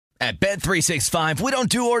At Bet365, we don't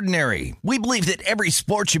do ordinary. We believe that every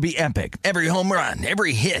sport should be epic. Every home run,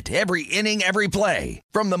 every hit, every inning, every play.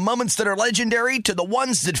 From the moments that are legendary to the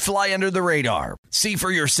ones that fly under the radar. See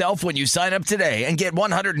for yourself when you sign up today and get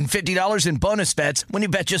 $150 in bonus bets when you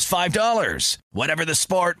bet just $5. Whatever the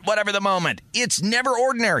sport, whatever the moment, it's never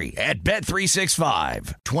ordinary at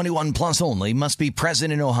Bet365. 21 plus only. Must be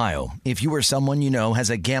present in Ohio. If you or someone you know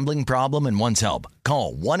has a gambling problem and wants help,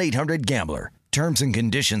 call 1-800-GAMBLER. Terms and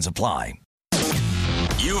conditions apply.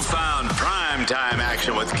 You found primetime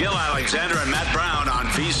action with Gil Alexander and Matt Brown on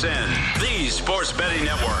VSiN, the Sports Betting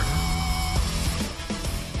Network.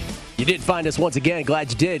 You did find us once again.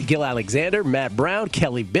 Glad you did. Gil Alexander, Matt Brown,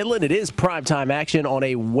 Kelly Bidlin. It is primetime action on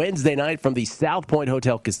a Wednesday night from the South Point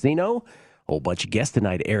Hotel Casino. Whole bunch of guests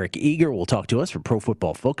tonight. Eric Eager will talk to us from Pro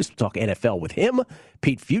Football Focus. We'll talk NFL with him.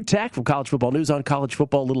 Pete Futak from College Football News on college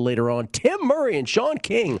football a little later on. Tim Murray and Sean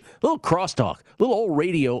King. A little crosstalk. A little old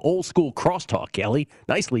radio, old school crosstalk, Kelly.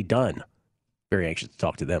 Nicely done. Very anxious to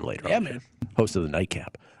talk to them later on. Yeah, man. Host of the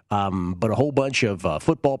Nightcap. But a whole bunch of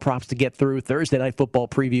football props to get through. Thursday night football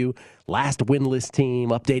preview. Last winless team.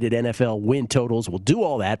 Updated NFL win totals. We'll do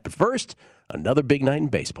all that. But first, another big night in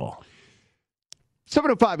baseball.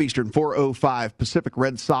 7:05 Eastern, 4:05 Pacific.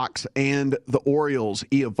 Red Sox and the Orioles.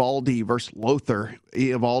 Eovaldi versus Lothar.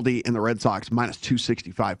 Eovaldi and the Red Sox minus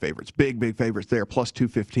 265 favorites. Big favorites there. Plus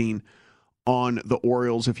 215 on the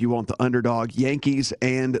Orioles if you want the underdog. Yankees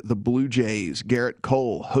and the Blue Jays. Garrett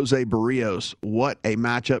Cole, Jose Barrios. What a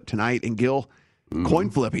matchup tonight. And Gil, coin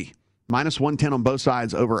flippy. Minus 110 on both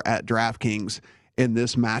sides over at DraftKings in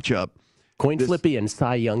this matchup. Coin flippy and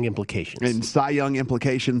Cy Young implications. And Cy Young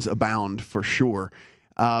implications abound for sure.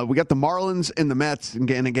 We got the Marlins and the Mets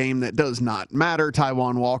in a game that does not matter.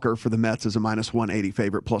 Taijuan Walker for the Mets is a minus 180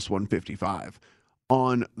 favorite, plus 155.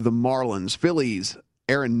 On the Marlins, Phillies,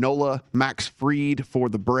 Aaron Nola, Max Fried for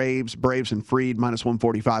the Braves. Braves and Fried, minus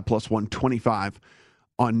 145, plus 125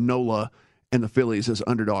 on Nola and the Phillies as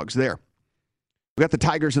underdogs there. We got the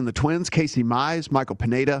Tigers and the Twins, Casey Mize, Michael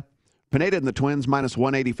Pineda. Pineda and the Twins, minus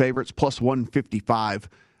 180 favorites, plus 155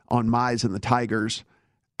 on Mize and the Tigers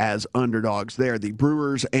as underdogs there. The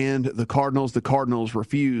Brewers and the Cardinals. The Cardinals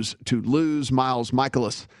refuse to lose. Miles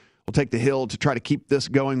Michaelis will take the hill to try to keep this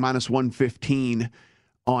going, minus 115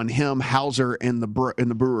 on him. Hauser and the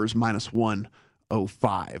Brewers, minus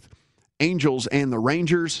 105. Angels and the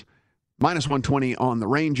Rangers, minus 120 on the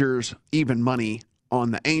Rangers. Even money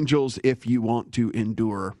on the Angels if you want to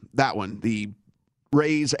endure that one. The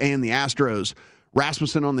Rays and the Astros.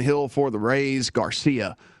 Rasmussen on the hill for the Rays.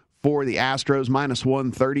 Garcia for the Astros. Minus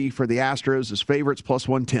 130 for the Astros as favorites. Plus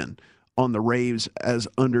 110 on the Rays as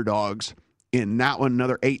underdogs. In that one,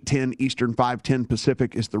 another 8:10 Eastern, 5:10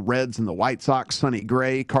 Pacific is the Reds and the White Sox. Sonny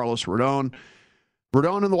Gray, Carlos Rodon.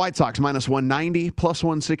 Rodon and the White Sox, minus 190, plus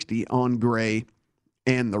 160 on Gray.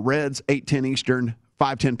 And the Reds, 8:10 Eastern,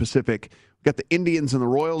 5:10 Pacific. We've got the Indians and the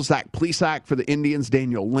Royals. Zach Plesac for the Indians.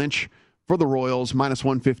 Daniel Lynch for the Royals, minus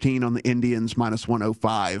 115 on the Indians, minus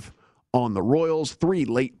 105 on the Royals. 3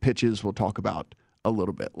 late pitches we'll talk about a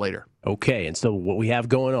little bit later. Okay, and so what we have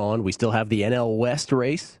going on, we still have the NL West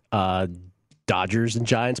race. Dodgers and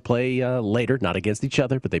Giants play later, not against each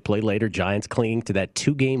other, but they play later. Giants clinging to that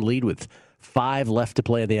 2-game lead with 5 left to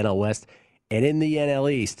play in the NL West. And in the NL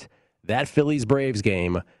East, that Phillies-Braves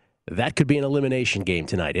game, that could be an elimination game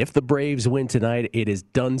tonight. If the Braves win tonight, it is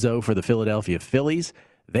donezo for the Philadelphia Phillies.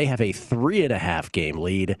 They have a 3.5-game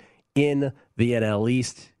lead in the NL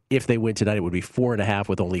East. If they win tonight, it would be 4.5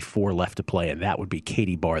 with only 4 left to play, and that would be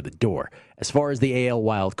Katie bar the door. As far as the AL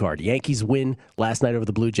wildcard, Yankees win last night over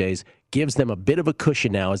the Blue Jays, gives them a bit of a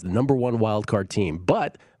cushion now as the number 1 wildcard team,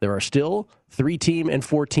 but there are still 3-team and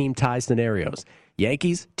 4-team tie scenarios.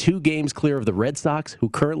 Yankees, 2 games clear of the Red Sox, who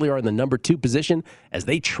currently are in the number 2 position as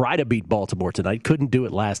they try to beat Baltimore tonight. Couldn't do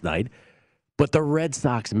it last night. But the Red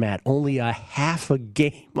Sox, Matt, only a half a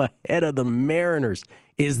game ahead of the Mariners.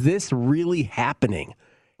 Is this really happening?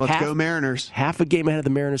 Let's go Mariners. Half a game ahead of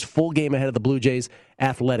the Mariners, full game ahead of the Blue Jays.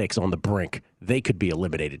 Athletics on the brink. They could be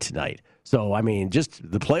eliminated tonight. So, I mean,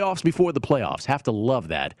 just the playoffs before the playoffs. Have to love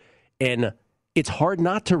that. And it's hard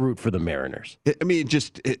not to root for the Mariners.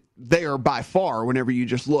 They are by far, whenever you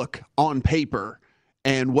just look on paper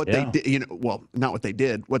and what they did, not what they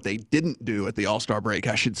did, what they didn't do at the All-Star break,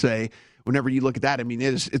 I should say. Whenever you look at that, I mean,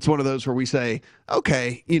 it's one of those where we say,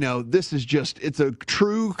 okay, this is it's a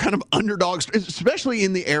true kind of underdog, especially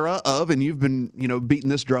in the era of, and you've been,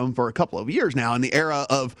 beating this drum for a couple of years now, in the era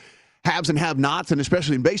of haves and have-nots, and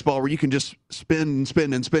especially in baseball where you can just spin and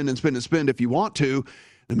spin and spin and spin and spin if you want to.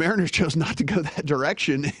 The Mariners chose not to go that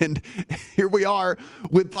direction, and here we are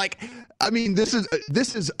with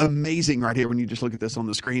this is amazing right here when you just look at this on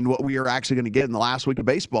the screen, what we are actually going to get in the last week of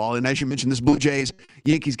baseball. And as you mentioned, this Blue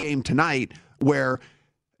Jays-Yankees game tonight, where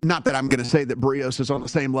not that I'm going to say that Barrios is on the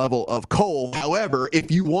same level of Cole. However, if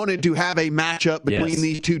you wanted to have a matchup between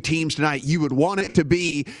these two teams tonight, you would want it to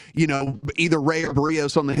be, either Ray or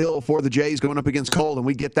Barrios on the hill for the Jays going up against Cole, and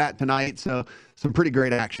we get that tonight. So some pretty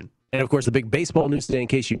great action. And, of course, the big baseball news today, in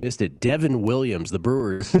case you missed it, Devin Williams, the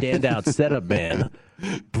Brewers' standout setup man,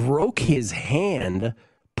 broke his hand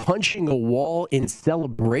punching a wall in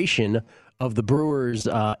celebration of the Brewers'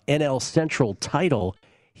 NL Central title.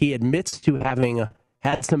 He admits to having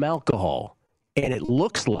had some alcohol, and it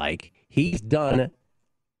looks like he's done,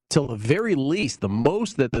 till the very least, the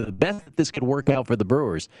best that this could work out for the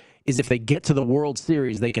Brewers is if they get to the World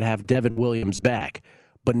Series, they could have Devin Williams back,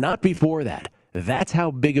 but not before that. That's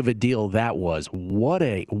how big of a deal that was. What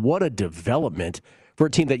a development for a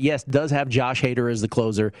team that, yes, does have Josh Hader as the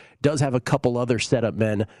closer, does have a couple other setup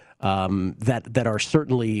men that are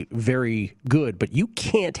certainly very good, but you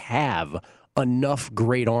can't have enough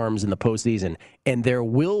great arms in the postseason, and there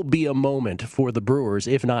will be a moment for the Brewers,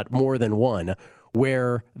 if not more than one,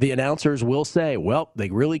 where the announcers will say, well, they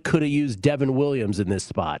really could have used Devin Williams in this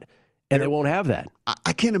spot. And they won't have that.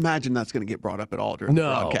 I can't imagine that's going to get brought up at all during the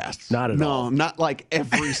broadcasts. Not at all. No, not like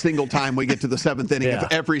every single time we get to the seventh inning of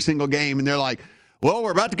every single game, and they're like, well,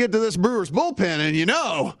 we're about to get to this Brewers bullpen,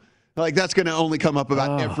 and that's going to only come up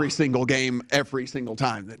about every single game, every single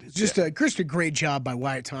time. Chris, a great job by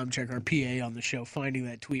Wyatt Tomczyk, our PA on the show, finding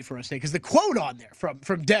that tweet for us today. Because the quote on there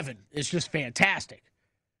from Devin is just fantastic.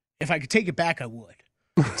 If I could take it back, I would.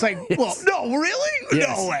 It's like, well, no, really?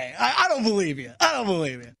 Yes. No way. I don't believe you. I don't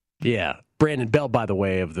believe you. Yeah. Brandon Bell, by the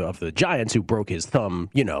way, of the Giants, who broke his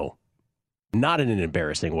thumb, not in an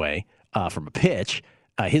embarrassing way, from a pitch,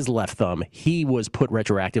 his left thumb, he was put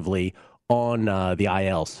retroactively on the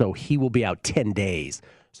IL, so he will be out 10 days.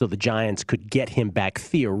 So the Giants could get him back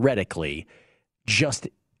theoretically just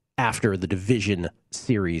after the division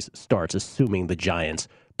series starts, assuming the Giants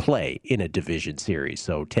play in a division series.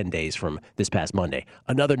 So 10 days from this past Monday.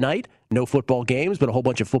 Another night, no football games, but a whole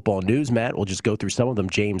bunch of football news, Matt. We'll just go through some of them.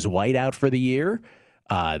 James White out for the year.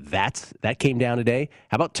 That came down today.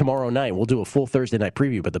 How about tomorrow night? We'll do a full Thursday night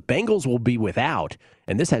preview, but the Bengals will be without,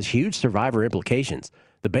 and this has huge Survivor implications.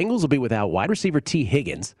 The Bengals will be without wide receiver T.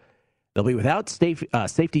 Higgins. They'll be without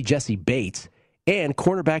safety Jesse Bates and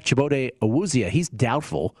cornerback Chidobe Awuzie. He's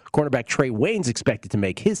doubtful. Cornerback Trey Wayne's expected to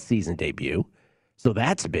make his season debut. So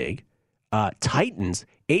that's big. Titans,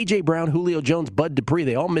 A.J. Brown, Julio Jones, Bud Dupree,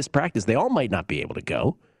 they all missed practice. They all might not be able to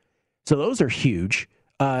go. So those are huge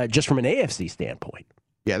just from an AFC standpoint.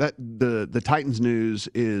 Yeah, the Titans news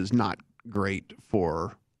is not great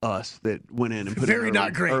for us that went in and put in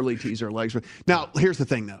early teaser legs. Now, here's the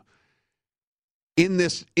thing, though. In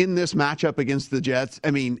this matchup against the Jets,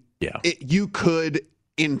 you could,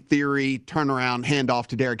 in theory, turn around, hand off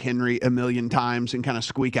to Derrick Henry a million times and kind of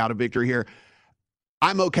squeak out a victory here.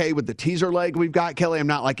 I'm okay with the teaser leg we've got, Kelly. I'm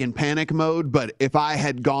not in panic mode, but if I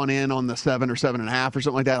had gone in on the 7 or 7.5 or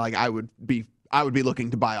something like that, I would be looking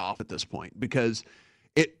to buy off at this point, because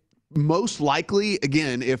it most likely,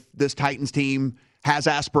 again, if this Titans team has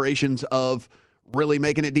aspirations of really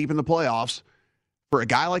making it deep in the playoffs, for a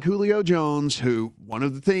guy like Julio Jones, who one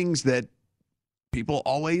of the things that people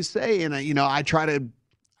always say, and I try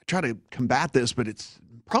to combat this, but it's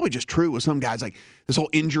probably just true with some guys, like this whole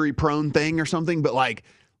injury prone thing or something. But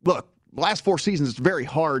look, last 4 seasons, it's very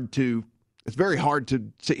hard to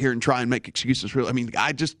sit here and try and make excuses. The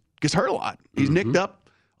guy just gets hurt a lot. He's nicked up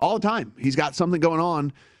all the time. He's got something going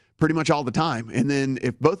on pretty much all the time. And then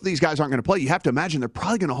if both of these guys aren't going to play, you have to imagine they're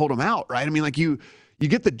probably going to hold him out, right? You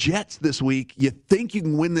get the Jets this week. You think you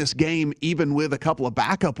can win this game even with a couple of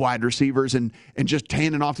backup wide receivers and just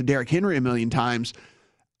handing off to Derrick Henry a million times.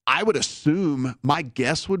 I would assume, my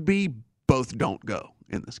guess would be, both don't go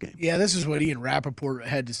in this game. Yeah, this is what Ian Rappaport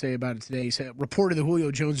had to say about it today. He said, reported that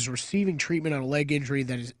Julio Jones is receiving treatment on a leg injury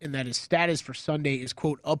and that his status for Sunday is,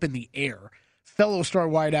 quote, up in the air. Fellow star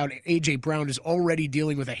wideout A.J. Brown is already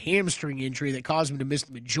dealing with a hamstring injury that caused him to miss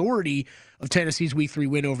the majority of Tennessee's Week 3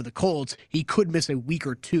 win over the Colts. He could miss a week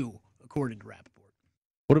or two, according to Rappaport.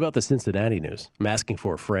 What about the Cincinnati news? I'm asking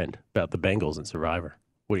for a friend about the Bengals and Survivor.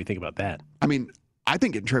 What do you think about that? I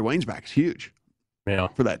think getting Trey Waynes back is huge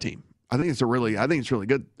for that team. I think it's really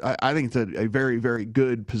good. I think it's a very, very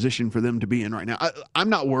good position for them to be in right now. I'm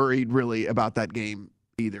not worried really about that game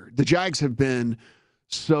either. The Jags have been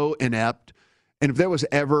so inept. And if there was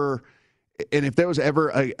ever And if there was ever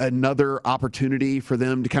another opportunity for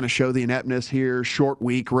them to kind of show the ineptness here, short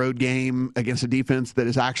week, road game against a defense that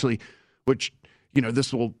is actually, which,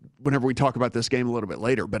 this will, whenever we talk about this game a little bit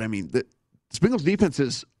later, but I mean, the Bengals defense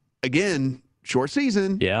is, again, short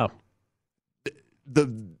season. Yeah.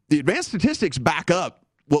 The advanced statistics back up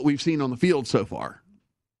what we've seen on the field so far.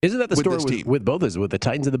 Isn't that the story with both of us, with the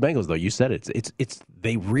Titans and the Bengals, though? You said it's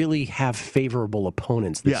they really have favorable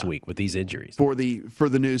opponents this week with these injuries. For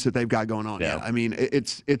the news that they've got going on. Yeah. I mean,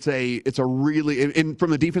 it's a really, and from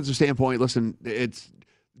the defensive standpoint, listen,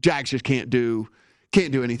 Jags just can't do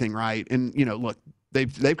anything right. And, look,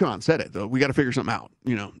 they've come out and said it, though. We got to figure something out.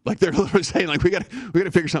 Like they're literally saying, like, we got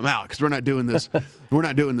to figure something out because we're not doing this. We're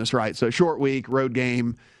not doing this right. So short week, road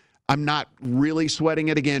game. I'm not really sweating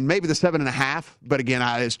it again. Maybe the 7.5, but again,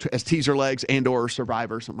 as teaser legs and or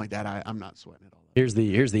survivor, something like that, I'm not sweating it all. Here's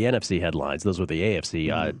the NFC headlines. Those were the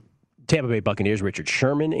AFC. Tampa Bay Buccaneers, Richard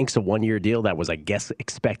Sherman inks a one-year deal. That was, I guess,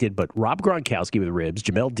 expected. But Rob Gronkowski with ribs,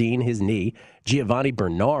 Jamel Dean, his knee, Giovanni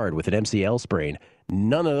Bernard with an MCL sprain.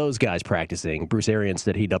 None of those guys practicing. Bruce Arians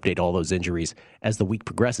said he'd update all those injuries as the week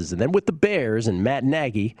progresses. And then with the Bears and Matt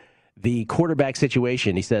Nagy, the quarterback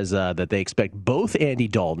situation, he says that they expect both Andy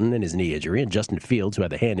Dalton and his knee injury and Justin Fields, who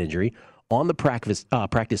had the hand injury, on the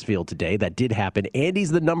practice field today. That did happen.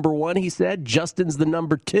 Andy's the number one, he said. Justin's the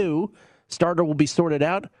number two. Starter will be sorted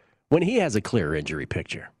out when he has a clear injury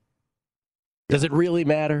picture. Does it really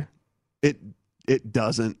matter? It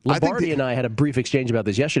doesn't. Lombardi and I had a brief exchange about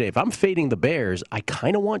this yesterday. If I'm fading the Bears, I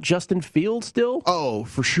kind of want Justin Fields still. Oh,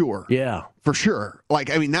 for sure. Yeah. For sure. Like,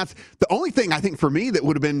 I mean, that's the only thing I think for me that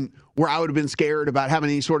would have been where I would have been scared about having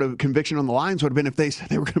any sort of conviction on the lines would have been if they said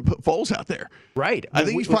they were going to put Foles out there. Right. I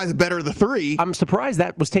think he's probably the better of the three. I'm surprised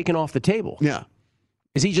that was taken off the table. Yeah.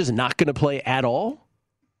 Is he just not going to play at all?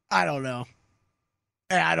 I don't know.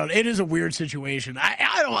 It is a weird situation.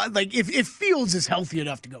 I don't like if Fields is healthy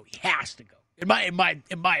enough to go, he has to go. In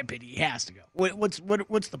my opinion, he has to go. What's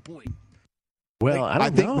the point? Well, I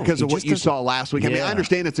think know. Because of what you saw last week. Yeah. I mean, I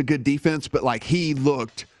understand it's a good defense, but like he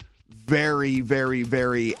looked very, very,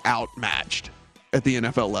 very outmatched at the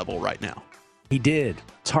NFL level right now. He did.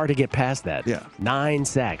 It's hard to get past that. Yeah. 9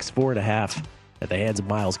 sacks, 4.5 at the hands of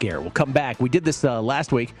Myles Garrett. We'll come back. We did this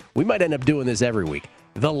last week. We might end up doing this every week.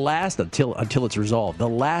 The last, until it's resolved, the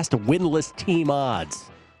last winless team odds.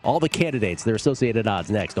 All the candidates, their associated odds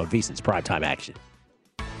next on VSiN's Primetime Action.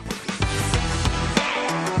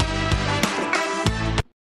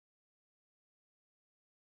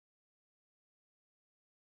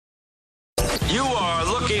 You are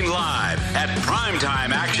looking live at Primetime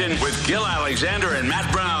Action with Gil Alexander and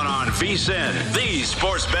Matt Brown on VSiN, the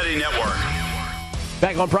Sports Betting Network.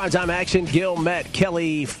 Back on Primetime Action, Gil, Matt,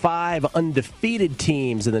 Kelly, 5 undefeated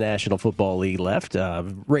teams in the National Football League left.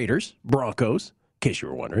 Raiders, Broncos, in case you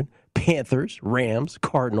were wondering, Panthers, Rams,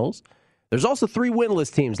 Cardinals. There's also 3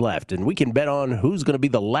 winless teams left, and we can bet on who's going to be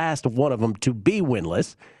the last one of them to be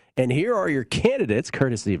winless. And here are your candidates,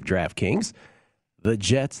 courtesy of DraftKings. The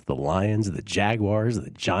Jets, the Lions, the Jaguars, the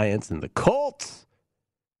Giants, and the Colts.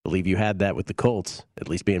 I believe you had that with the Colts, at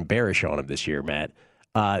least being bearish on them this year, Matt.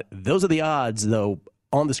 Those are the odds, though,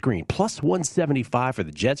 on the screen. Plus 175 for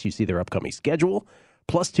the Jets. You see their upcoming schedule.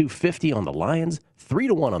 Plus 250 on the Lions.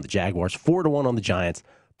 3-1 on the Jaguars. 4-1 on the Giants.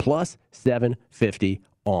 Plus 750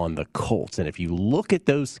 on the Colts. And if you look at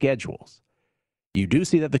those schedules, you do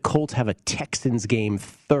see that the Colts have a Texans game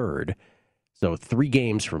third. So 3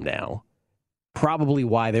 games from now. Probably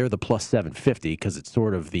why they're the plus 750, because it's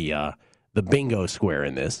sort of the bingo square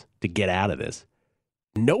in this to get out of this.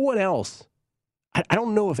 No one else. I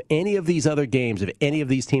don't know if any of these other games, if any of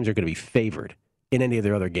these teams are going to be favored in any of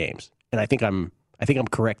their other games. And I think I'm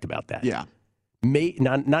correct about that. Yeah.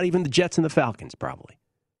 Not even the Jets and the Falcons, probably.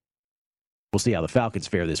 We'll see how the Falcons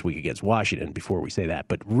fare this week against Washington before we say that.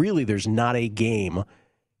 But really, there's not a game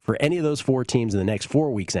for any of those 4 teams in the next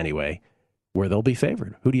 4 weeks anyway where they'll be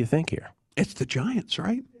favored. Who do you think here? It's the Giants,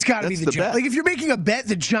 right? It's got to be the Giants. Like, if you're making a bet,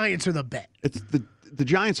 the Giants are the bet. It's the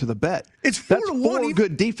Giants are the bet. It's 4-1. That's 4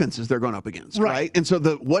 good defenses they're going up against, right? And so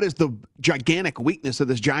what is the gigantic weakness of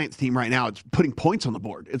this Giants team right now? It's putting points on the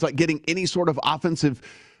board. It's like getting any sort of offensive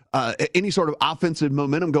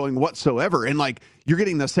momentum going whatsoever. And like you're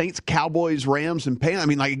getting the Saints, Cowboys, Rams, and Panthers. I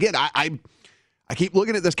mean, like again, I keep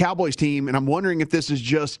looking at this Cowboys team, and I'm wondering if this is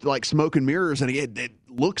just like smoke and mirrors. And it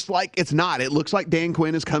looks like it's not. It looks like Dan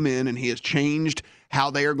Quinn has come in and he has changed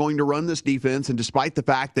how they are going to run this defense. And despite the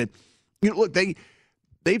fact that, look,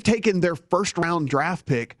 they've taken their first-round draft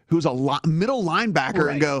pick, who's a middle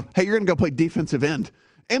linebacker, and go, hey, you're going to go play defensive end.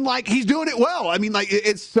 And, like, he's doing it well. I mean, like,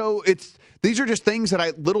 these are just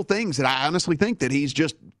little things that I honestly think that he's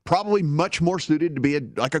just probably much more suited to be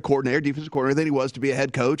like a coordinator, defensive coordinator, than he was to be a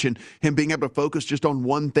head coach, and him being able to focus just on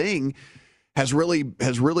one thing has really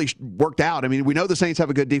worked out. I mean, we know the Saints have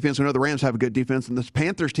a good defense. We know the Rams have a good defense, and this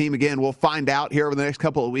Panthers team, again, we'll find out here over the next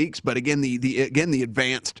couple of weeks. But again, the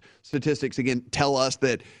advanced statistics again tell us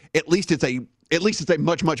that at least it's a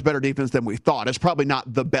much better defense than we thought. It's probably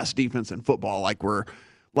not the best defense in football like we're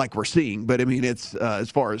seeing, but I mean, it's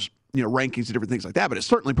as far as rankings and different things like that. But it's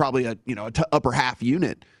certainly probably a upper half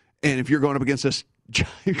unit. And if you're going up against this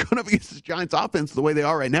Giants offense the way they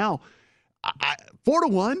are right now,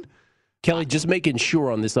 4-1. Kelly, just making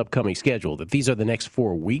sure on this upcoming schedule that these are the next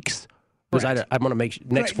 4 weeks. Because I'm going to make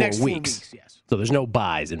next 4 weeks. Yes. So there's no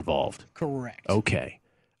buys involved. Correct. Okay.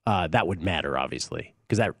 That would matter, obviously,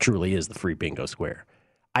 because that truly is the free bingo square.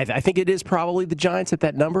 I think it is probably the Giants at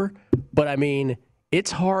that number. But, I mean,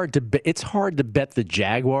 it's hard to bet the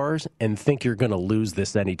Jaguars and think you're going to lose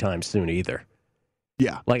this anytime soon either.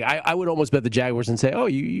 Yeah. Like, I would almost bet the Jaguars and say, oh,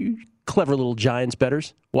 you clever little Giants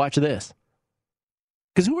bettors, watch this.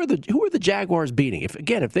 Because who are the Jaguars beating? If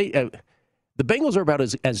they the Bengals are about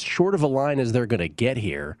as short of a line as they're going to get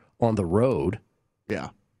here on the road. Yeah.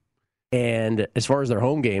 And as far as their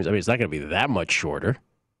home games, I mean, it's not going to be that much shorter.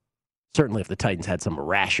 Certainly, if the Titans had some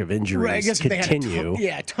rash of injuries, right, I guess continue. If they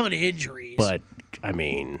had a ton of injuries. But I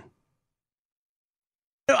mean,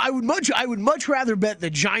 I would much rather bet the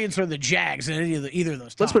Giants or the Jags than either of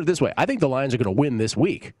those. Let's put it this way: I think the Lions are going to win this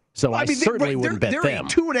week, so I certainly wouldn't bet they're them.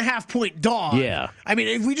 They're a 2.5-point dog. Yeah. I mean,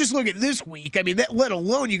 if we just look at this week, I mean, let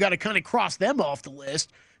alone you got to kind of cross them off the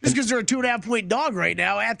list just because they're a 2.5-point dog right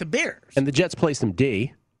now at the Bears. And the Jets play some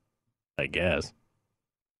D, I guess.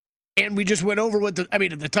 And we just went over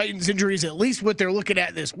the Titans' injuries, at least what they're looking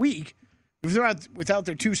at this week. If they're out without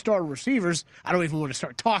their 2-star receivers, I don't even want to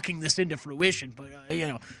start talking this into fruition, but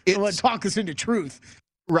I want to talk this into truth.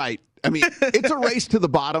 Right. I mean, it's a race to the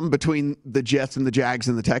bottom between the Jets and the Jags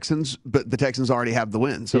and the Texans, but the Texans already have the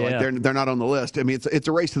win, so they're not on the list. I mean, it's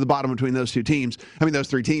a race to the bottom between those three teams.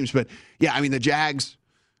 But yeah, I mean, the Jags,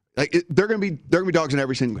 they're going to be dogs in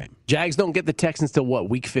every single game. Jags don't get the Texans till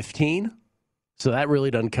week 15, so that really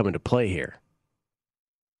doesn't come into play here.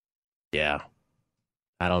 Yeah.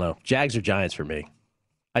 I don't know. Jags or Giants for me.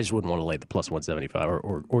 I just wouldn't want to lay the plus 175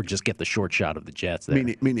 or just get the short shot of the Jets there.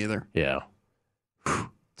 Me neither. Yeah.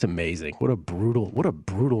 It's amazing. What a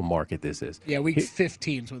brutal market this is. Yeah, week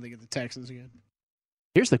 15 is when they get the Texans again.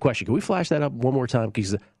 Here's the question. Can we flash that up one more time?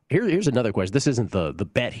 Because here's another question. This isn't the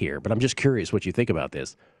bet here, but I'm just curious what you think about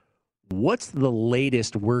this. What's the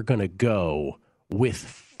latest we're going to go with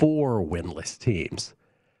 4 winless teams?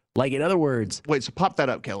 Like, in other words... Wait, so pop that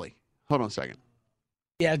up, Kelly. Hold on a second.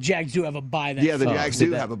 Yeah, Jags do have a bye. The Jags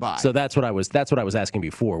do have a bye. So that's what I was asking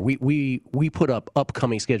before. We put up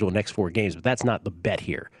upcoming schedule next 4 games, but that's not the bet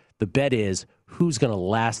here. The bet is who's going to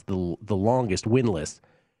last the longest winless.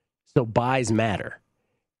 So buys matter,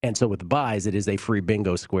 and so with the buys, it is a free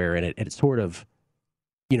bingo square, and it sort of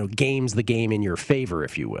games the game in your favor,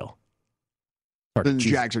 if you will. Then the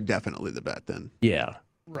Jags are definitely the bet. Then yeah,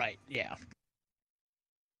 right, yeah.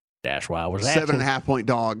 Dash Wild was 7.5-point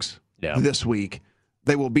dogs this week.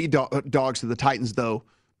 They will be dogs to the Titans, though.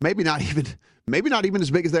 Maybe not even as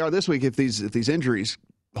big as they are this week if these injuries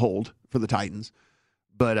hold for the Titans.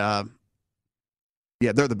 But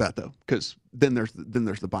yeah, they're the bet though, because then there's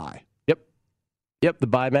the bye. Yep, the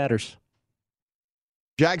bye matters.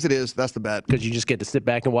 Jags it is. That's the bet because you just get to sit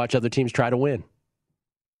back and watch other teams try to win.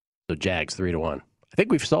 So Jags 3-1. I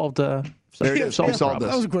think we've solved. We solved this. That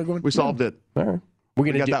was a quick one. We solved it. All right,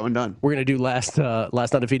 we got that one done. We're gonna do last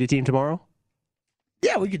undefeated team tomorrow.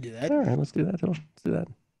 Yeah, we could do that. All right, let's do that. Let's do that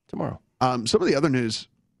tomorrow. Some of the other news,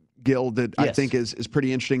 Gil, that I think is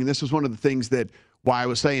pretty interesting, and this was one of the things that why I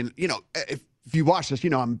was saying, if you watch this,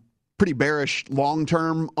 I'm pretty bearish long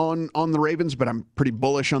term on the Ravens, but I'm pretty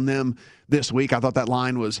bullish on them this week. I thought that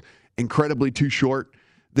line was incredibly too short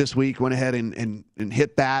this week. Went ahead and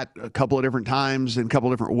hit that a couple of different times in a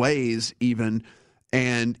couple of different ways, even,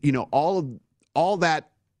 and all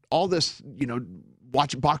this,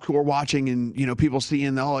 box score watching and, people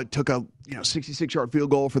seeing, it took a, 66-yard field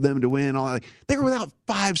goal for them to win. All that. They were without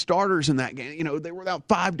 5 starters in that game. They were without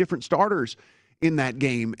 5 different starters in that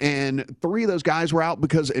game. And 3 of those guys were out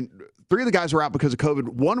because of COVID.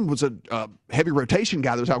 One was a heavy rotation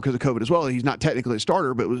guy that was out because of COVID as well. He's not technically a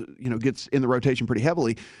starter, but gets in the rotation pretty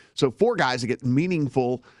heavily. So 4 guys that get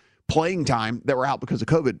meaningful playing time that were out because of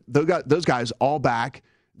COVID. Those guys all back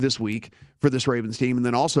this week for this Ravens team. And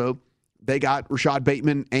then also, they got Rashad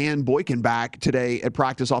Bateman and Boykin back today at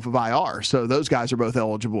practice off of IR. So those guys are both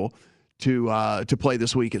eligible to play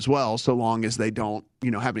this week as well, so long as they don't,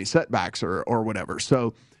 have any setbacks or whatever.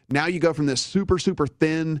 So now you go from this super, super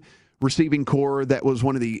thin receiving core that was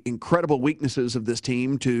one of the incredible weaknesses of this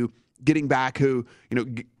team to getting back who,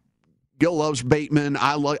 Gil loves Bateman.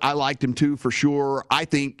 I liked him too, for sure. I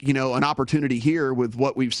think, an opportunity here with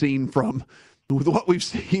what we've seen from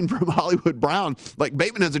Hollywood Brown, like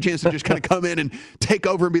Bateman has a chance to just kind of come in and take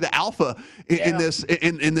over and be the alpha in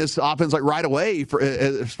this offense, like right away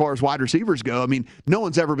as far as wide receivers go. I mean, no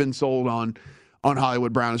one's ever been sold on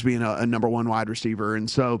Hollywood Brown as being a number one wide receiver. And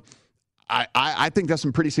so I think that's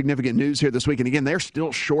some pretty significant news here this week. And again, they're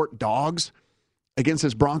still short dogs against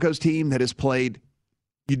this Broncos team that has played.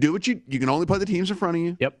 You do what you can only play the teams in front of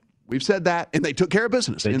you. Yep. We've said that, and they took care of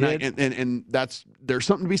business. They did. And there's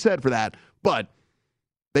something to be said for that. But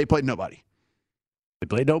they played nobody. They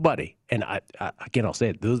played nobody. And I'll say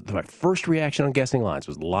it. My first reaction on guessing lines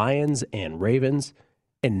was Lions and Ravens,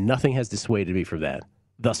 and nothing has dissuaded me from that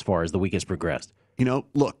thus far as the week has progressed.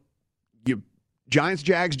 Look, Giants,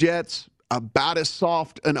 Jags, Jets, about as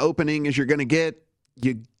soft an opening as you're going to get.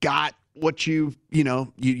 You got what you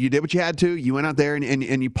did what you had to. You went out there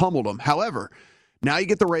and you pummeled them. However, now you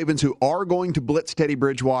get the Ravens, who are going to blitz Teddy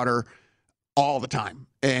Bridgewater all the time.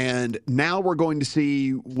 And now we're going to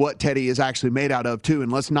see what Teddy is actually made out of, too.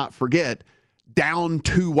 And let's not forget, down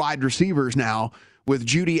 2 wide receivers now with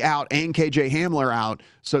Judy out and KJ Hamler out.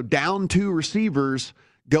 So down 2 receivers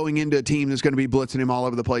going into a team that's going to be blitzing him all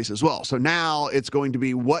over the place as well. So now it's going to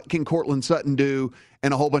be, what can Cortland Sutton do,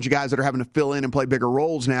 and a whole bunch of guys that are having to fill in and play bigger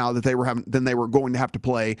roles now than they were going to have to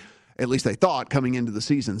play, at least they thought, coming into the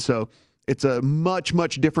season. So it's a much,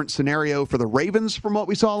 much different scenario for the Ravens from what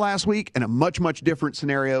we saw last week, and a much, much different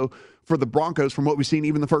scenario for the Broncos from what we've seen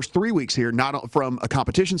even the first 3 weeks here, not from a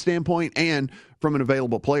competition standpoint and from an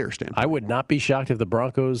available player standpoint. I would not be shocked if the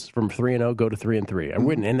Broncos from 3-0 go to 3-3. I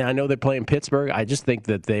wouldn't. And I know they play in Pittsburgh. I just think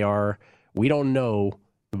that we don't know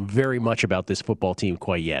very much about this football team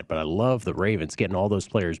quite yet, but I love the Ravens getting all those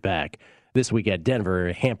players back this week at Denver,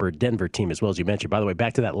 a hampered Denver team as well, as you mentioned. By the way,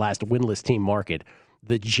 back to that last winless team market,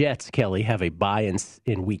 the Jets, Kelly, have a bye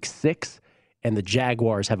in week 6, and the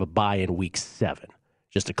Jaguars have a bye in week 7.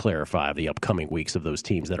 Just to clarify the upcoming weeks of those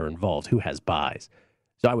teams that are involved, who has byes.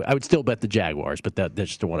 So I would still bet the Jaguars, but that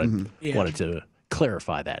just wanted to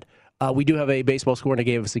clarify that. We do have a baseball score in a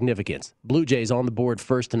game of significance. Blue Jays on the board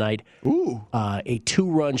first tonight. Ooh. A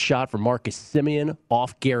 2-run shot from Marcus Semien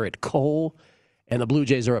off Garrett Cole. And the Blue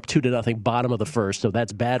Jays are up 2-0, bottom of the first. So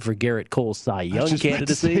that's bad for Garrett Cole's Cy Young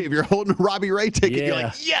candidacy. If you're holding a Robbie Ray ticket, you're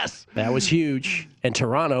like, yes! That was huge. And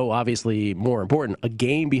Toronto, obviously more important, a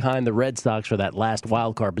game behind the Red Sox for that last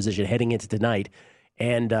wild card position heading into tonight.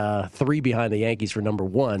 And 3 behind the Yankees for number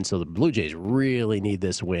 1. So the Blue Jays really need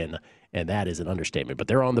this win. And that is an understatement. But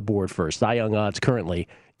they're on the board first. Cy Young odds currently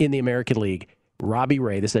in the American League. Robbie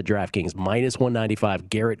Ray, this at DraftKings, minus 195.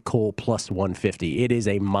 Garrett Cole plus 150. It is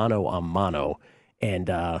a mano-a-mano. And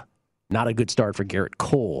not a good start for Garrett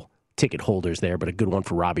Cole ticket holders there, but a good one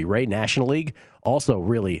for Robbie Ray. National League, also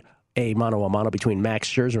really a mano-a-mano between Max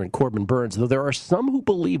Scherzer and Corbin Burns, though there are some who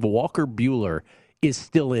believe Walker Buehler is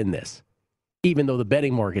still in this, even though the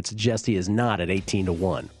betting market suggests he is not at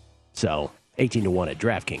 18-1. So 18-1 at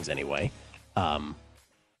DraftKings anyway. I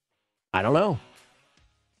don't know.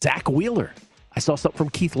 Zach Wheeler. I saw something from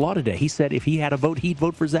Keith Law today. He said if he had a vote, he'd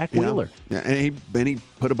vote for Zach Wheeler. Yeah, and he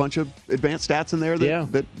put a bunch of advanced stats in there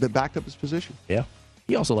that backed up his position. Yeah.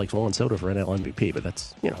 He also likes Juan Soto for NL MVP, but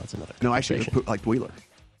that's another No, actually, he liked Wheeler.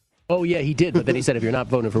 Oh, yeah, he did. But then he said if you're not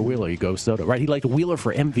voting for Wheeler, you go Soto. Right? He liked Wheeler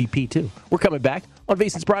for MVP, too. We're coming back on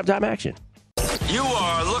VSiN's Primetime Action. You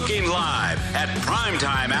are looking live at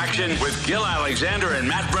Primetime Action with Gil Alexander and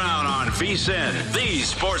Matt Brown on VSiN, the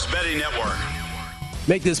Sports Betting Network.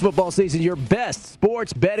 Make this football season your best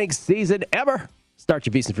sports betting season ever. Start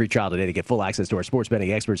your VSiN free trial today to get full access to our sports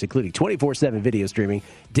betting experts, including 24/7 video streaming,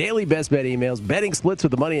 daily best bet emails, betting splits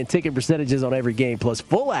with the money and ticket percentages on every game, plus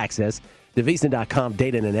full access to VSiN.com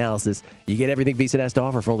data and analysis. You get everything VSiN has to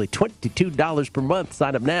offer for only $22 per month.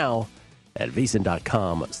 Sign up now at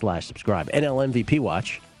VSiN.com/subscribe. NL MVP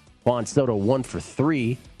watch. Juan Soto 1 for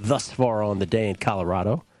 3 thus far on the day in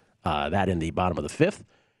Colorado. That in the bottom of the 5th.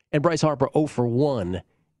 And Bryce Harper 0 for 1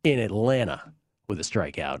 in Atlanta with a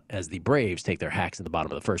strikeout as the Braves take their hacks in the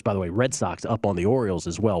bottom of the 1st. By the way, Red Sox up on the Orioles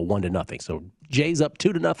as well, 1-0. So Jays up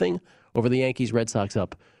 2-0 over the Yankees. Red Sox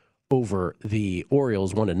up over the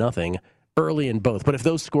Orioles 1-0 early in both. But if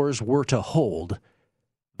those scores were to hold,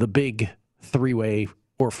 the big 3-way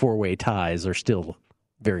or 4-way ties are still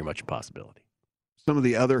very much a possibility. Some of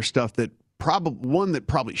the other stuff that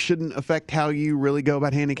probably shouldn't affect how you really go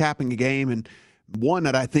about handicapping a game, and one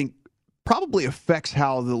that I think probably affects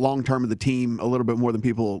how the long term of the team a little bit more than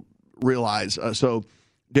people realize. So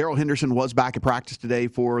Darrell Henderson was back at practice today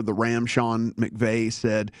for the Rams. Sean McVay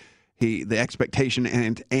said the expectation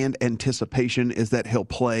and anticipation is that he'll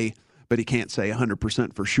play, but he can't say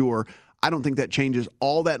 100% for sure. I don't think that changes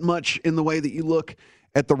all that much in the way that you look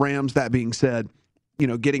at the Rams. That being said,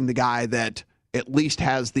 getting the guy that at least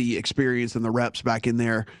has the experience and the reps back in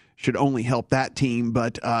there should only help that team.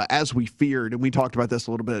 But as we feared, and we talked about this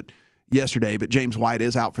a little bit yesterday, but James White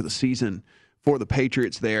is out for the season for the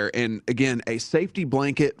Patriots there. And again, a safety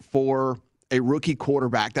blanket for a rookie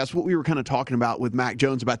quarterback. That's what we were kind of talking about with Mac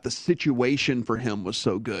Jones, about the situation for him was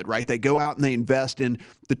so good, right? They go out and they invest in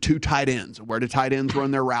the 2 tight ends. Where do tight ends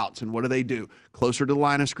run their routes, and what do? Closer to the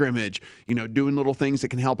line of scrimmage, doing little things that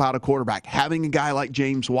can help out a quarterback. Having a guy like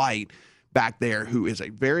James White back there who is a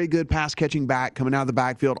very good pass-catching back coming out of the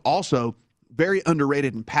backfield, also very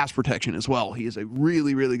underrated in pass protection as well. He is a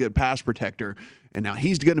really, really good pass protector, and now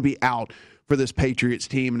he's going to be out for this Patriots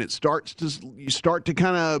team, and you start to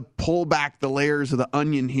kind of pull back the layers of the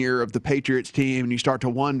onion here of the Patriots team, and you start to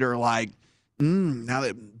wonder, now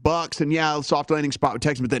that Bucks and soft landing spot with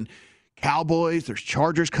Texans, but then Cowboys, there's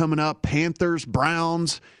Chargers coming up, Panthers,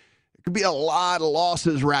 Browns. It could be a lot of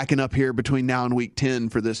losses racking up here between now and Week 10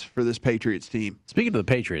 for this Patriots team. Speaking of the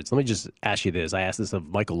Patriots, let me just ask you this. I asked this of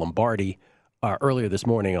Michael Lombardi earlier this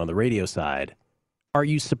morning on the radio side. Are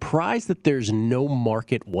you surprised that there's no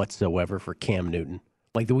market whatsoever for Cam Newton?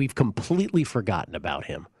 Like that we've completely forgotten about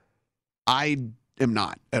him? I am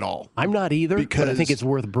not at all. I'm not either, but I think it's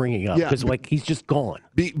worth bringing up because he's just gone.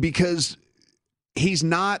 Because he's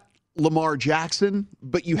not Lamar Jackson,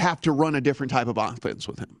 but you have to run a different type of offense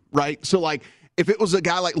with him, right? So, if it was a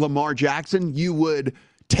guy like Lamar Jackson, you would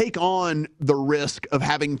take on the risk of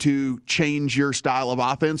having to change your style of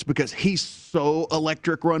offense because he's so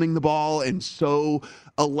electric running the ball and so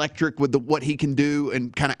electric with what he can do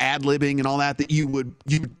and kind of ad-libbing and all that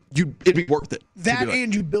it'd be worth it. That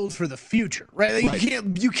and you build for the future, right?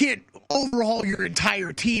 You can't overhaul your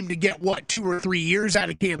entire team to get 2 or 3 years out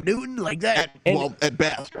of Cam Newton like that. At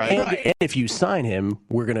best, right? And if you sign him,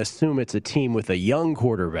 we're going to assume it's a team with a young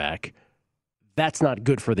quarterback. That's not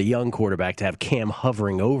good for the young quarterback to have Cam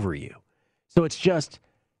hovering over you. So it's just,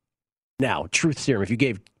 now, truth serum. If you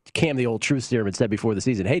gave Cam the old truth serum and said before the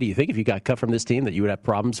season, hey, do you think if you got cut from this team that you would have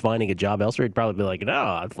problems finding a job elsewhere? He'd probably be like, no,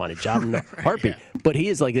 I'd find a job in a heartbeat. Yeah. But he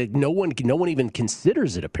is no one even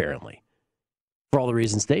considers it, apparently, for all the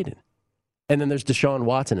reasons stated. And then there's Deshaun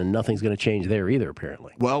Watson, and nothing's going to change there either,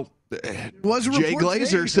 apparly. Well, Jay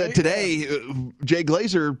Glazer said today, Jay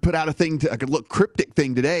Glazer put out a cryptic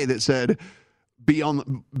thing today that said, be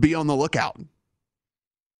on the lookout.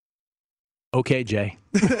 Okay, Jay.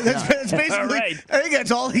 That's basically. Right. I think that's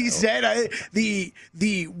all he said. I think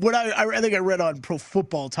I read on Pro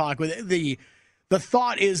Football Talk with the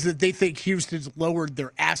thought is that they think Houston's lowered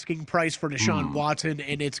their asking price for Deshaun Watson,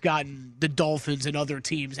 and it's gotten the Dolphins and other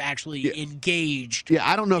teams actually engaged. Yeah,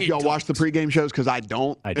 I don't know if y'all watch the pregame shows because I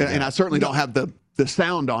don't, and I certainly don't have the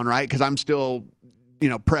sound on, right? Because I'm still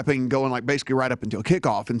prepping, going basically right up until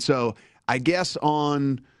kickoff, and so. I guess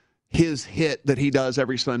on his hit that he does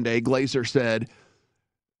every Sunday, Glazer said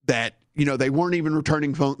that, they weren't even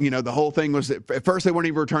returning phone. The whole thing was that at first they weren't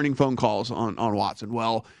even returning phone calls on Watson.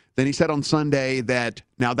 Well, then he said on Sunday that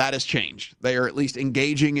now that has changed. They are at least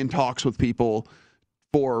engaging in talks with people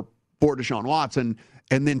for Deshaun Watson.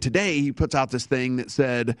 And then today he puts out this thing that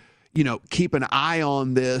said, keep an eye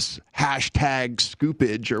on this hashtag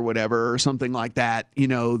scoopage or whatever, or something like that,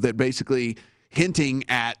 that basically hinting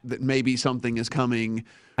at that maybe something is coming.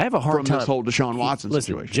 I have a hard time. This whole Deshaun Watson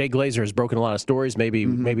situation. Jay Glazer has broken a lot of stories. Maybe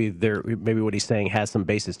what he's saying has some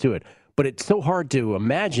basis to it. But it's so hard to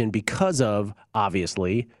imagine because of,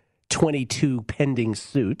 obviously, 22 pending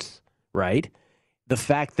suits, right? The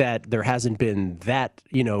fact that there hasn't been that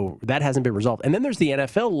hasn't been resolved. And then there's the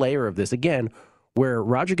NFL layer of this, again, where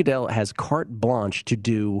Roger Goodell has carte blanche to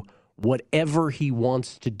do whatever he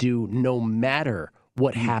wants to do, no matter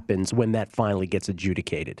what happens when that finally gets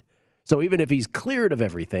adjudicated. So even if he's cleared of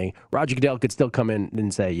everything, Roger Goodell could still come in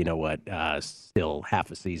and say, you know what, still half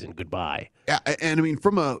a season, goodbye. Yeah, and I mean,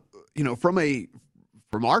 from our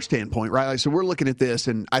standpoint, right? So we're looking at this,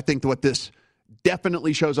 and I think what this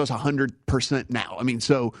definitely shows us 100% now. I mean,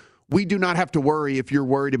 so we do not have to worry if you're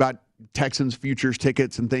worried about Texans futures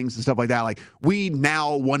tickets and things and stuff like that. We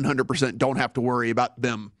now 100% don't have to worry about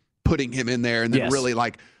them putting him in there and then really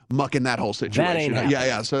mucking that whole situation. That ain't happening.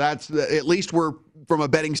 Yeah. So that's at least we're from a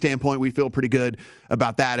betting standpoint, we feel pretty good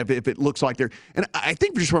about that. If it looks like they're, and I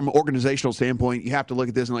think just from an organizational standpoint, you have to look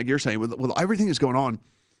at this and like you're saying, with everything that's going on,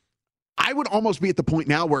 I would almost be at the point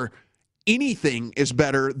now where anything is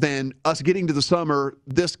better than us getting to the summer,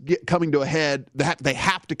 coming to a head. They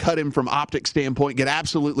have to cut him from optic standpoint, get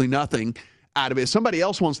absolutely nothing out of it. If somebody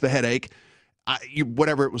else wants the headache,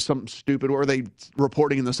 whatever, it was something stupid. What were they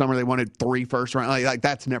reporting in the summer? They wanted 3 first round. Like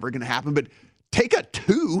that's never going to happen. But take a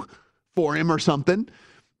 2 for him or something.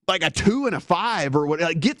 Like a 2 and a 5 or what,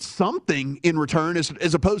 like get something in return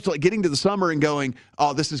as opposed to like getting to the summer and going,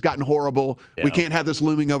 oh, this has gotten horrible. Yeah. We can't have this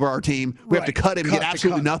looming over our team. We have to cut him, get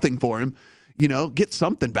absolutely nothing for him. Get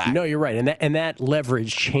something back. No, you're right. And that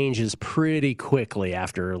leverage changes pretty quickly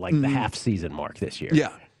after like the half season mark this year. Yeah.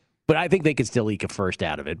 But I think they could still eke a first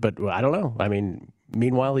out of it. But I don't know. I mean,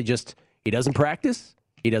 meanwhile, he doesn't practice.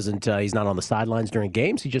 He's not on the sidelines during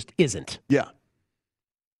games. He just isn't. Yeah.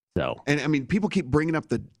 So, and I mean, people keep bringing up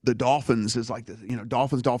the Dolphins as like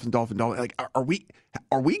Dolphins. Like, are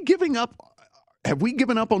we giving up? Have we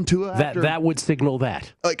given up on Tua? That would signal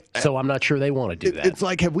that. Like, so I'm not sure they want to do that. It's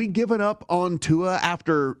like, have we given up on Tua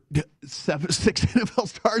after 6 NFL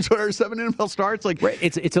starts, whatever, 7 NFL starts? Like, right.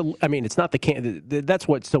 It's not the Cam. That's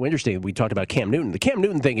what's so interesting. We talked about Cam Newton. The Cam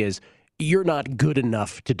Newton thing is you're not good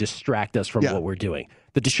enough to distract us from what we're doing.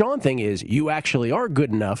 The Deshaun thing is you actually are good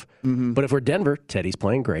enough, but if we're Denver, Teddy's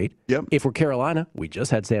playing great. Yep. If we're Carolina, we just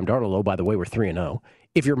had Sam Darnold. Oh, by the way, we're 3-0.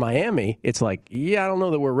 If you're Miami, it's like, I don't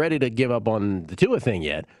know that we're ready to give up on the Tua thing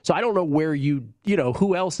yet. So I don't know where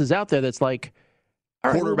who else is out there that's like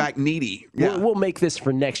quarterback needy. Yeah. We'll make this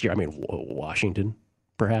for next year. I mean, Washington,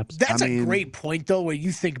 perhaps. That's a great point, though, when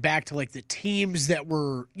you think back to like the teams that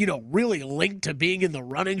were, really linked to being in the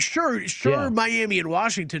running. Sure, Miami and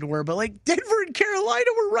Washington were, but like Denver and Carolina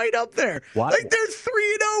were right up there. What? Like they're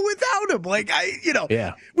 3-0 without him. Like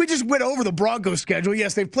we just went over the Broncos schedule.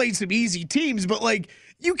 Yes, they've played some easy teams, but like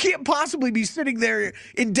you can't possibly be sitting there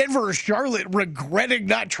in Denver or Charlotte regretting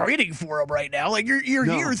not trading for him right now. Like you're here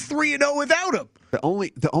 3-0 without him.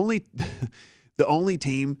 The only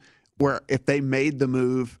team where if they made the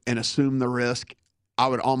move and assumed the risk, I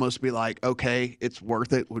would almost be like, okay, it's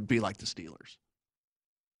worth it, would be like the Steelers.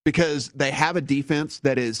 Because they have a defense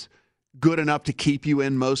that is good enough to keep you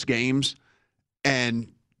in most games. And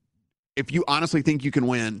if you honestly think you can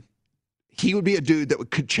win, he would be a dude that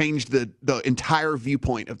could change the entire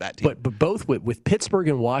viewpoint of that team. But both with Pittsburgh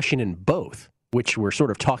and Washington, both, which we're sort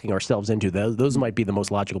of talking ourselves into, those might be the most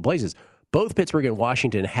logical places. Both Pittsburgh and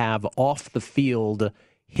Washington have off-the-field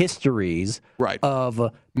histories of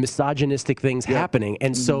misogynistic things happening.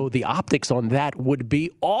 And so the optics on that would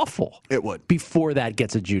be awful. It would. Before that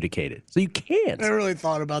gets adjudicated. So you can't. I really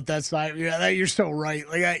thought about that side. Yeah, you're so right.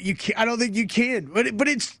 Like I don't think you can. But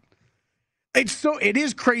it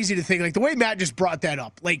is crazy to think, like the way Matt just brought that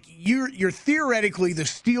up. Like you're theoretically the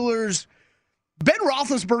Steelers. Ben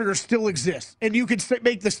Roethlisberger still exists, and you could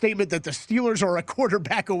make the statement that the Steelers are a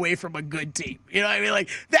quarterback away from a good team. You know what I mean? Like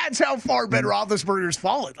that's how far Ben Roethlisberger's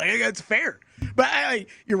fallen. Like that's fair. But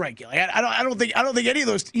you're right, Gil. I don't think any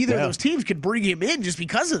of either of those teams could bring him in just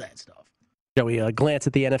because of that stuff. Shall we glance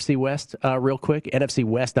at the NFC West real quick? NFC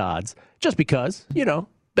West odds, just because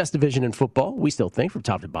best division in football. We still think from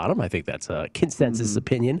top to bottom. I think that's a consensus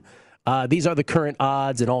opinion. These are the current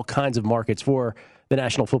odds in all kinds of markets for the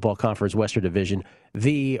National Football Conference Western Division.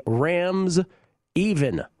 The Rams,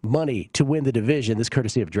 even money to win the division. This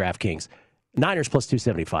courtesy of DraftKings. Niners plus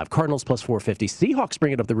 275. Cardinals plus 450. Seahawks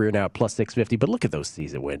bringing up the rear now at plus 650. But look at those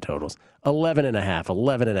season win totals.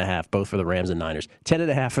 11.5, both for the Rams and Niners.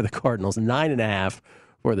 10.5 for the Cardinals. 9.5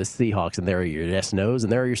 for the Seahawks. And there are your yes-nos.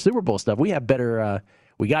 And there are your Super Bowl stuff. We have better...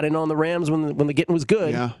 we got in on the Rams when the getting was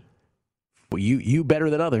good. Yeah. Well, you better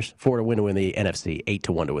than others. 4-1 to win the NFC.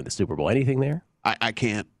 8-1 to win the Super Bowl. Anything there? I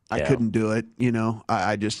can't. I couldn't do it.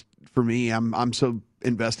 I just, for me, I'm so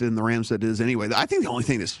invested in the Rams that it is anyway. I think the only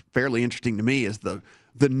thing that's fairly interesting to me is the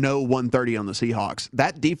no 130 on the Seahawks.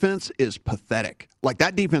 That defense is pathetic. Like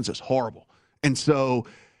that defense is horrible. And so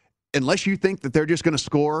unless you think that they're just going to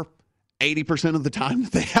score 80% of the time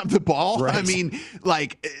that they have the ball. Right. I mean,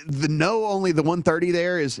 like only the 130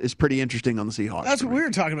 there is pretty interesting on the Seahawks. That's what we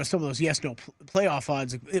were talking about, some of those yes-no playoff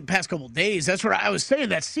odds in the past couple of days. That's what I was saying,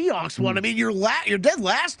 that Seahawks one. I mean, you're dead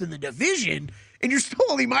last in the division, and you're still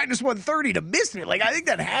only minus 130 to miss it. Like, I think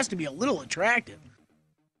that has to be a little attractive.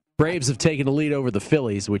 Braves have taken the lead over the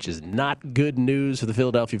Phillies, which is not good news for the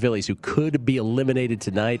Philadelphia Phillies, who could be eliminated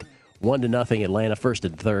tonight. 1-0 Atlanta, first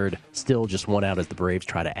and third. Still just one out as the Braves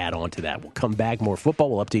try to add on to that. We'll come back, more football.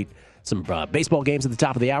 We'll update some baseball games at the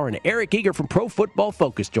top of the hour. And Eric Eager from Pro Football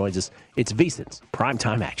Focus joins us. It's VSiN's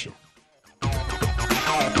Primetime Action.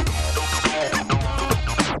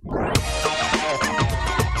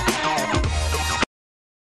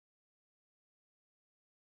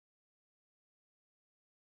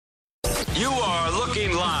 You are looking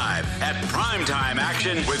looking live at Primetime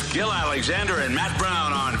Action with Gil Alexander and Matt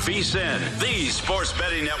Brown on VSiN, the Sports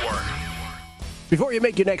Betting Network. Before you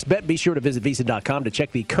make your next bet, be sure to visit VSiN.com to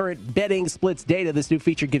check the current betting splits data. This new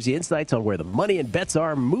feature gives you insights on where the money and bets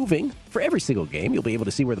are moving. For every single game, you'll be able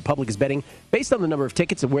to see where the public is betting based on the number of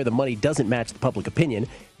tickets and where the money doesn't match the public opinion.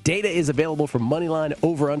 Data is available for moneyline,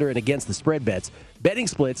 over, under, and against the spread bets. Betting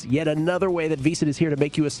splits, yet another way that VSiN is here to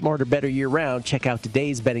make you a smarter, better year-round. Check out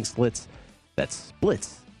today's betting splits. That's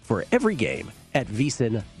splits for every game at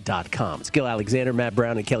VSiN.com. It's Gil Alexander, Matt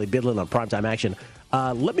Brown, and Kelly Bidlin on Primetime Action.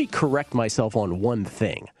 Let me correct myself on one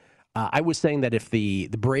thing. I was saying that if the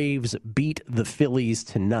Braves beat the Phillies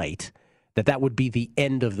tonight, that would be the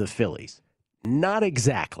end of the Phillies. Not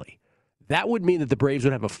exactly. That would mean that the Braves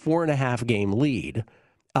would have a 4.5 game lead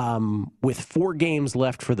with 4 games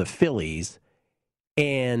left for the Phillies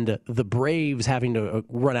and the Braves having to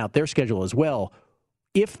run out their schedule as well.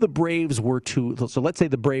 If the Braves were to, so let's say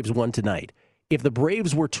the Braves won tonight. If the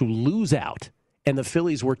Braves were to lose out and the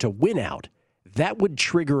Phillies were to win out, that would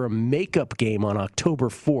trigger a makeup game on October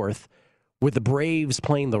 4th with the Braves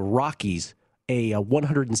playing the Rockies, a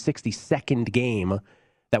 162nd game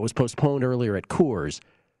that was postponed earlier at Coors.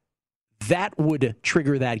 That would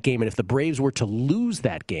trigger that game. And if the Braves were to lose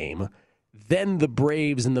that game, then the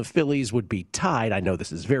Braves and the Phillies would be tied. I know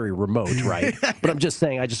this is very remote, right? But I'm just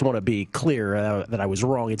saying, I just want to be clear that I was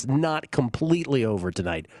wrong. It's not completely over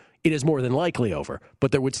tonight. It is more than likely over.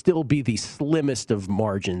 But there would still be the slimmest of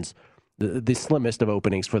margins, the slimmest of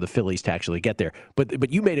openings for the Phillies to actually get there.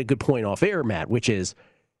 But you made a good point off air, Matt, which is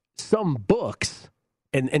some books,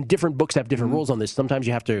 and different books have different rules on this. Sometimes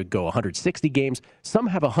you have to go 160 games. Some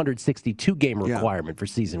have a 162-game requirement for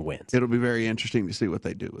season wins. It'll be very interesting to see what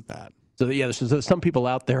they do with that. So, yeah, there's some people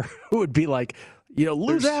out there who would be like,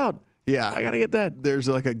 lose out. Yeah. I got to get that. There's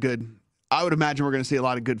like a good – I would imagine we're going to see a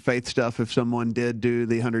lot of good faith stuff if someone did do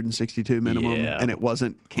the 162 minimum and it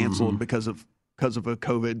wasn't canceled because of a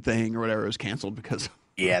COVID thing or whatever. It was canceled because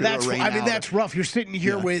that's rough. You're sitting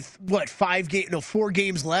here with 4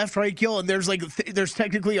 games left, right, Gil? And there's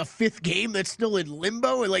technically a 5th game that's still in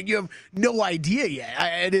limbo, and you have no idea yet.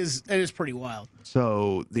 It is pretty wild.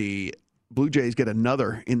 So the Blue Jays get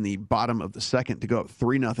another in the bottom of the second to go up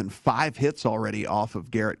 3-0. 5 hits already off of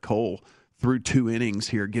Garrett Cole through 2 innings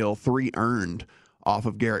here, Gil. 3 earned off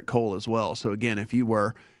of Garrett Cole as well. So again, if you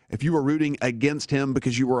were rooting against him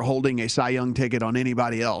because you were holding a Cy Young ticket on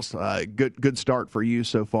anybody else, good start for you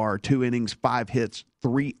so far. 2 innings, 5 hits,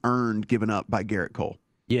 3 earned given up by Garrett Cole.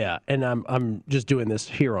 Yeah, and I'm just doing this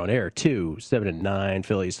here on air too. 7-9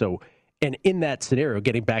 Phillies. So, and in that scenario,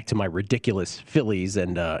 getting back to my ridiculous Phillies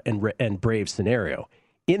and Braves scenario,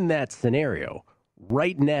 in that scenario,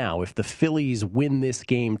 right now, if the Phillies win this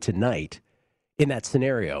game tonight, in that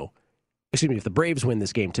scenario. If the Braves win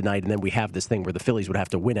this game tonight, and then we have this thing where the Phillies would have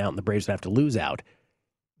to win out and the Braves would have to lose out,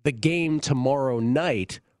 the game tomorrow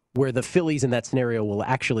night where the Phillies in that scenario will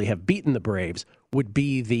actually have beaten the Braves would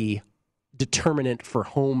be the determinant for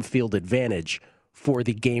home field advantage for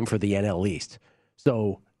the game for the NL East.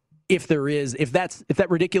 So if that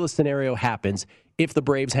ridiculous scenario happens, if the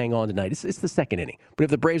Braves hang on tonight, it's the second inning. But if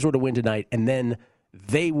the Braves were to win tonight and then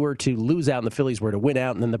they were to lose out and the Phillies were to win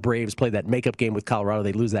out and then the Braves play that makeup game with Colorado,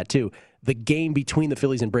 they lose that too. The game between the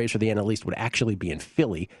Phillies and Braves for the NL East would actually be in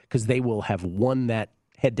Philly because they will have won that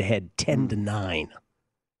head-to-head 10-9.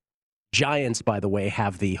 Giants, by the way,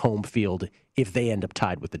 have the home field if they end up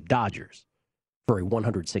tied with the Dodgers for a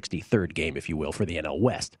 163rd game, if you will, for the NL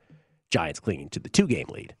West. Giants clinging to the 2-game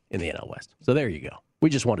lead in the NL West. So there you go. We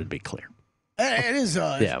just wanted to be clear. It is.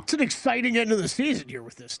 It's an exciting end of the season here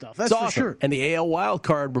with this stuff. That's it's for awesome. sure. And the AL wild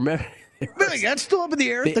card, remember? That's still up in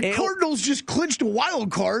the air. The Cardinals just clinched a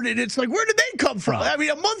wild card, and it's like, where did they come from? I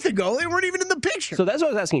mean, a month ago, they weren't even in the picture. So that's what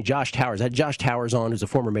I was asking Josh Towers. I had Josh Towers on, who's a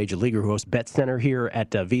former major leaguer who hosts Bet Center here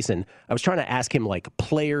at VSiN. I was trying to ask him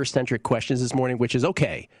player-centric questions this morning, which is,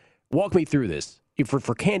 okay, walk me through this.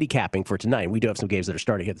 For handicapping for tonight, we do have some games that are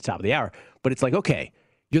starting at the top of the hour, but it's like, okay,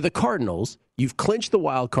 you're the Cardinals. You've clinched the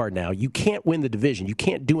wild card now. You can't win the division. You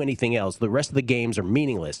can't do anything else. The rest of the games are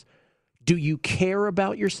meaningless. Do you care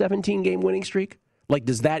about your 17-game winning streak?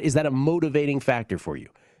 Is that a motivating factor for you?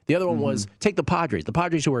 The other one was, take the Padres. The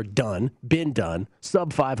Padres who are been done,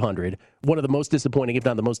 sub 500, one of the most disappointing, if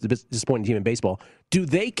not the most disappointing team in baseball. Do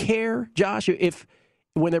they care, Josh, if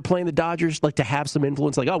when they're playing the Dodgers, to have some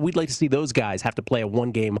influence? We'd like to see those guys have to play a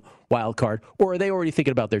 1-game wild card. Or are they already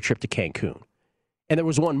thinking about their trip to Cancun? And there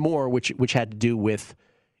was one more, which had to do with,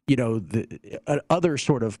 the other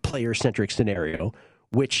sort of player-centric scenario,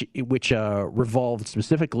 which revolved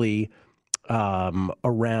specifically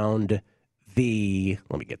around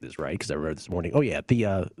let me get this right because I read this morning. Oh, yeah,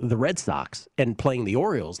 the Red Sox and playing the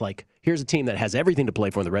Orioles. Like, here's a team that has everything to play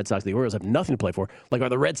for, and the Red Sox, the Orioles have nothing to play for. Like, are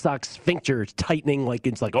the Red Sox sphincters tightening? Like,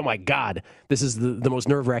 it's like, oh, my God, this is the most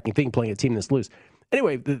nerve-wracking thing, playing a team this loose.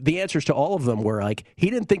 Anyway, the answers to all of them were, like, he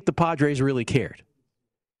didn't think the Padres really cared.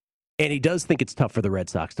 And he does think it's tough for the Red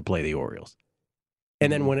Sox to play the Orioles.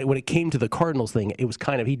 And then when it came to the Cardinals thing, it was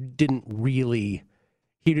kind of, he didn't really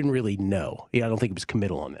know. I don't think he was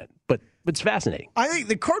committal on that. But it's fascinating. I think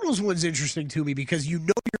the Cardinals one's interesting to me because you know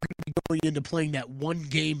you're going to be going into playing that one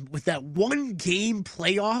game with that one game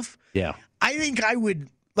playoff. Yeah. I think I would,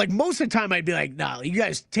 like, most of the time I'd be like, nah, you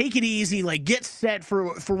guys take it easy, like, get set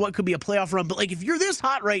for what could be a playoff run. But, like, if you're this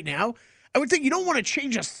hot right now, I would think you don't want to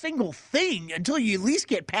change a single thing until you at least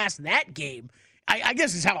get past that game. I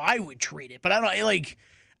guess is how I would treat it. But I don't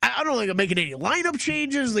think I'm making any lineup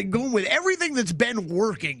changes. Like, going with everything that's been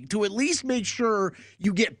working to at least make sure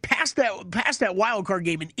you get past that wild card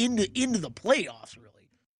game and into the playoffs. Really.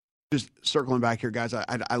 Just circling back here, guys.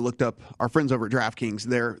 I looked up our friends over at DraftKings,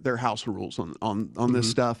 their house rules on this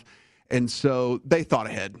stuff, and so they thought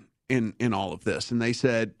ahead in all of this, and they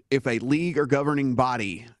said if a league or governing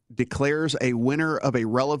body declares a winner of a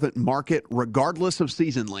relevant market, regardless of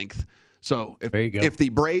season length. So if the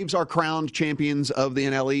Braves are crowned champions of the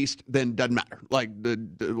NL East, then doesn't matter. Like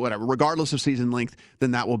whatever, regardless of season length,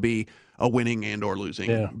 then that will be a winning and or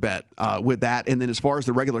losing bet with that. And then as far as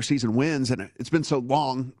the regular season wins, and it's been so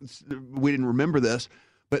long, we didn't remember this,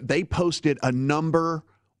 but they posted a number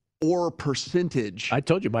or percentage. I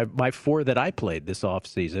told you my 4 that I played this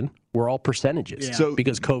offseason were all percentages. Yeah. So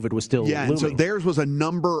because COVID was still looming. So theirs was a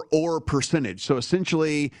number or percentage. So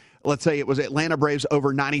essentially, let's say it was Atlanta Braves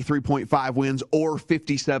over 93.5 wins or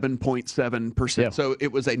 57.7%. Yeah. So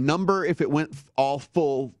it was a number if it went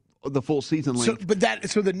the full season length.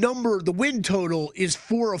 So the win total is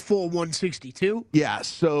for a full 162. Yeah.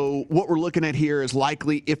 So what we're looking at here is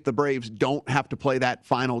likely if the Braves don't have to play that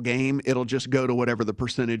final game, it'll just go to whatever the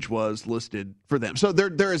percentage was listed for them. So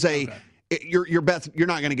there is a your bets. You're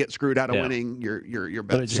not going to get screwed out of winning your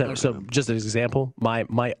bets. So just as an example, my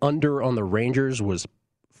under on the Rangers was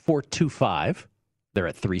 4.25. They're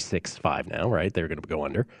at 3.65 now, right? They're going to go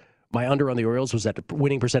under. My under on the Orioles was at a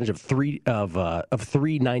winning percentage of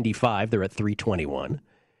 395. They're at 321.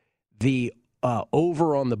 The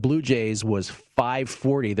over on the Blue Jays was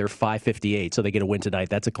 540. They're 558, so they get a win tonight.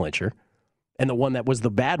 That's a clincher. And the one that was the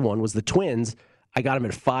bad one was the Twins. I got them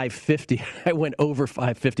at 550. I went over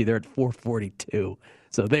 550. They're at 442.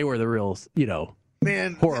 So they were the real,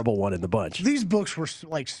 horrible one in the bunch. These books were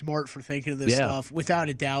like smart for thinking of this stuff, without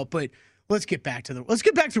a doubt. But let's get back to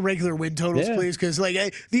regular win totals, please, because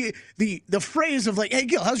like the phrase of like, "Hey,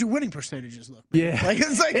 Gil, how's your winning percentages look?" Yeah, like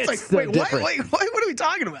it's like so wait, what are we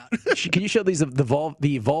talking about? Can you show these the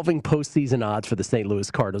evolving postseason odds for the St.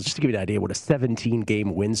 Louis Cardinals, just to give you an idea what a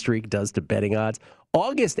 17-game win streak does to betting odds?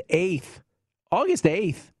 August 8th.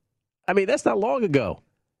 I mean, that's not long ago.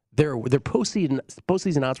 Their postseason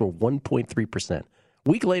odds were 1.3%.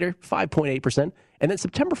 Week later, 5.8%. And then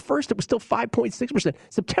September 1st, it was still 5.6%.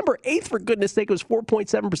 September 8th, for goodness sake, it was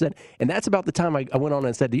 4.7%. And that's about the time I went on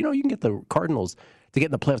and said, you can get the Cardinals to get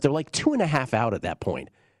in the playoffs. They were like 2.5 out at that point.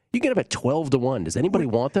 You get them at 12-1. Does anybody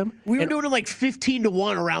want them? We were doing it like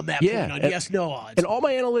 15-1 around that point on yes/no odds. And all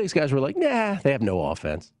my analytics guys were like, nah, they have no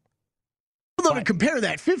offense. Although to compare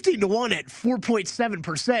that, 15-1 at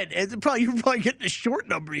 4.7%, you're probably getting a short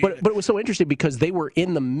number. But it was so interesting because they were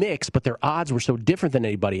in the mix, but their odds were so different than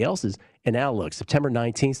anybody else's. And now look, September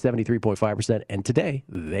 19th, 73.5%, and today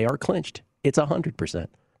they are clinched. It's 100%.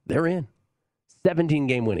 They're in.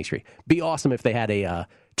 17-game winning streak. Be awesome if they had a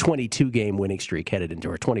 22-game winning streak headed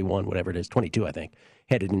into, or 21, whatever it is, 22, I think,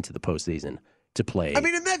 headed into the postseason to play. I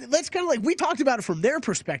mean, and that's kind of like, we talked about it from their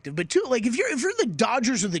perspective, but too, like if you're the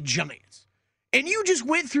Dodgers or the Giants, and you just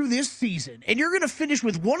went through this season, and you're going to finish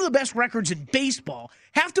with one of the best records in baseball,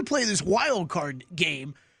 have to play this wild card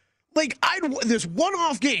game, like this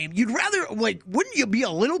one-off game, you'd rather, like, wouldn't you be a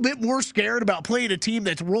little bit more scared about playing a team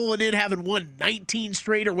that's rolling in, having won 19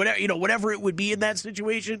 straight or whatever, whatever it would be in that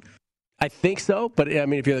situation? I think so, but I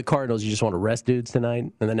mean, if you're the Cardinals, you just want to rest dudes tonight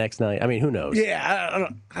and the next night. I mean, who knows? Yeah,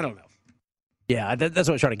 I don't know. Yeah, that's what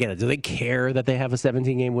I was trying to get at. Do they care that they have a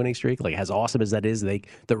 17-game winning streak? Like, as awesome as that is,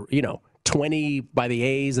 20 by the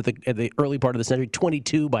A's at the early part of the century,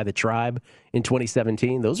 22 by the Tribe in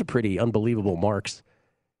 2017. Those are pretty unbelievable marks.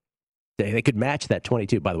 They could match that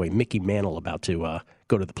 22. By the way, Mickey Mantle about to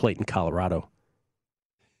go to the plate in Colorado.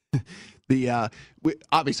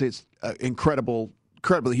 Obviously, it's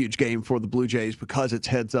incredibly huge game for the Blue Jays because it's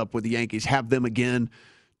heads up with the Yankees. Have them again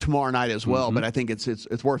tomorrow night as well. But I think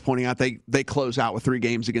it's worth pointing out they close out with 3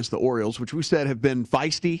 games against the Orioles, which we said have been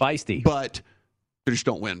feisty, but they just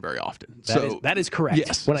don't win very often. That is correct.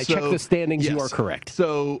 Yes. When I check the standings, you are correct.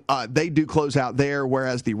 So they do close out there,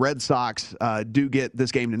 whereas the Red Sox do get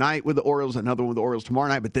this game tonight with the Orioles, another one with the Orioles tomorrow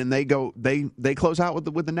night. But then they close out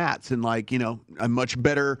with the Nats, and a much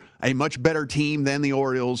better team than the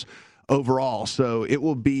Orioles overall. So it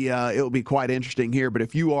will be quite interesting here. But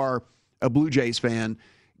if you are a Blue Jays fan,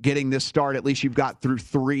 getting this start, at least you've got through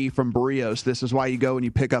 3 from Barrios. This is why you go and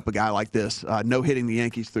you pick up a guy like this. No hitting the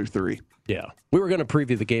Yankees through 3. Yeah. We were going to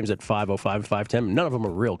preview the games at 5:05 and 5:10. None of them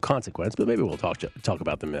are real consequence, but maybe we'll talk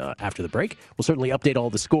about them after the break. We'll certainly update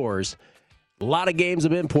all the scores. A lot of games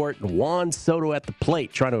of import. Juan Soto at the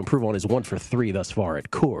plate, trying to improve on his 1 for 3 thus far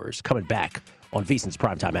at Coors. Coming back on VSiN's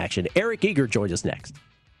Primetime Action. Eric Eager joins us next.